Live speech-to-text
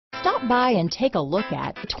Stop by and take a look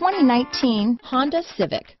at the 2019 Honda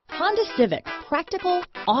Civic. Honda Civic, practical,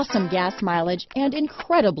 awesome gas mileage, and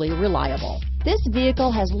incredibly reliable. This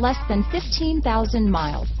vehicle has less than 15,000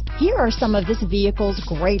 miles. Here are some of this vehicle's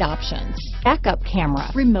great options: backup camera,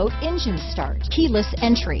 remote engine start, keyless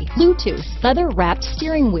entry, Bluetooth, leather-wrapped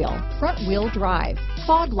steering wheel, front-wheel drive,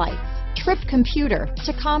 fog lights, trip computer,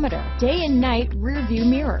 tachometer, day and night rear view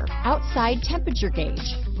mirror, outside temperature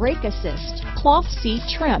gauge, brake assist, cloth seat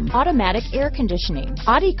trim, automatic air conditioning,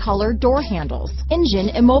 body color door handles, engine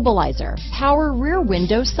immobilizer, power rear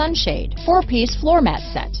window sunshade, 4-piece floor mat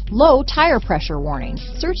set, low tire pressure warning.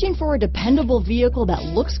 Searching for a dependable vehicle that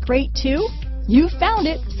looks great too? You found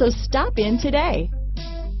it, so stop in today.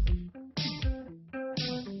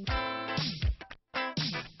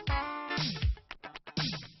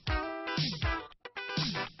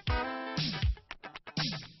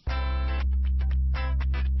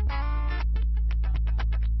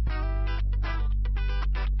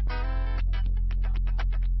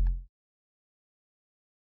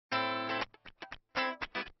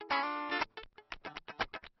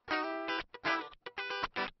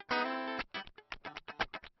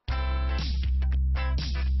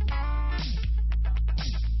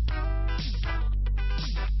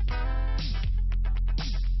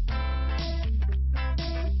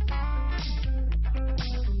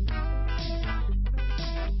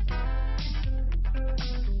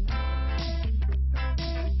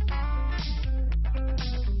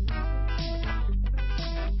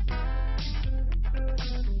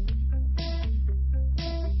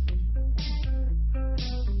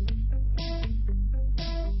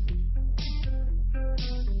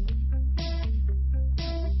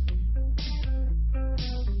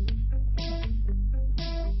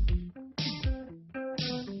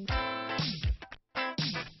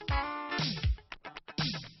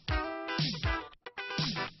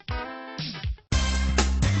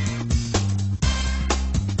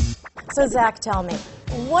 So Zach, tell me,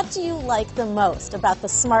 what do you like the most about the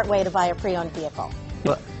smart way to buy a pre-owned vehicle?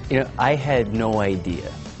 Well, I had no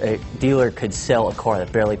idea a dealer could sell a car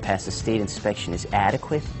that barely passed the state inspection as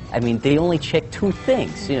adequate. I mean, they only check 2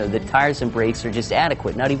 things. The tires and brakes are just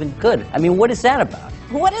adequate, not even good. I mean, what is that about?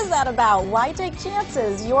 What is that about? Why take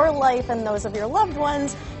chances? Your life and those of your loved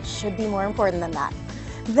ones should be more important than that.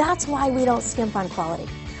 That's why we don't skimp on quality.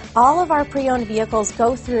 All of our pre-owned vehicles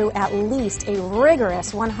go through at least a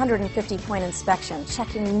rigorous 150-point inspection,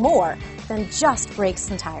 checking more than just brakes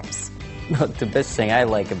and tires. The best thing I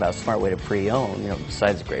like about Smart Way to Pre-Own,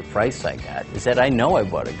 besides the great price I got, is that I know I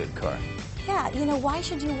bought a good car. Yeah, why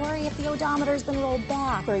should you worry if the odometer's been rolled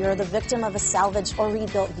back, or you're the victim of a salvaged or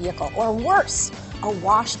rebuilt vehicle, or worse, a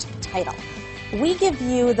washed title? We give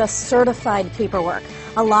you the certified paperwork,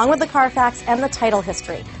 along with the Carfax and the title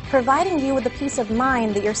history, providing you with the peace of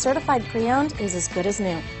mind that your certified pre-owned is as good as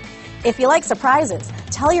new. If you like surprises,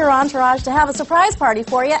 tell your entourage to have a surprise party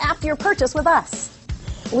for you after your purchase with us.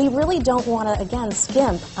 We really don't want to, again,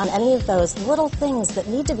 skimp on any of those little things that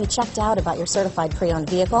need to be checked out about your certified pre-owned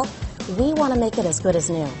vehicle. We want to make it as good as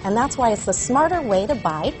new, and that's why it's the smarter way to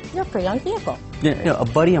buy your pre-owned vehicle. A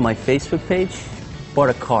buddy on my Facebook page bought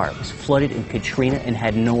a car. It was flooded in Katrina and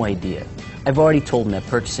had no idea. I've already told him that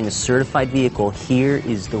purchasing a certified vehicle here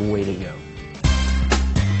is the way to go.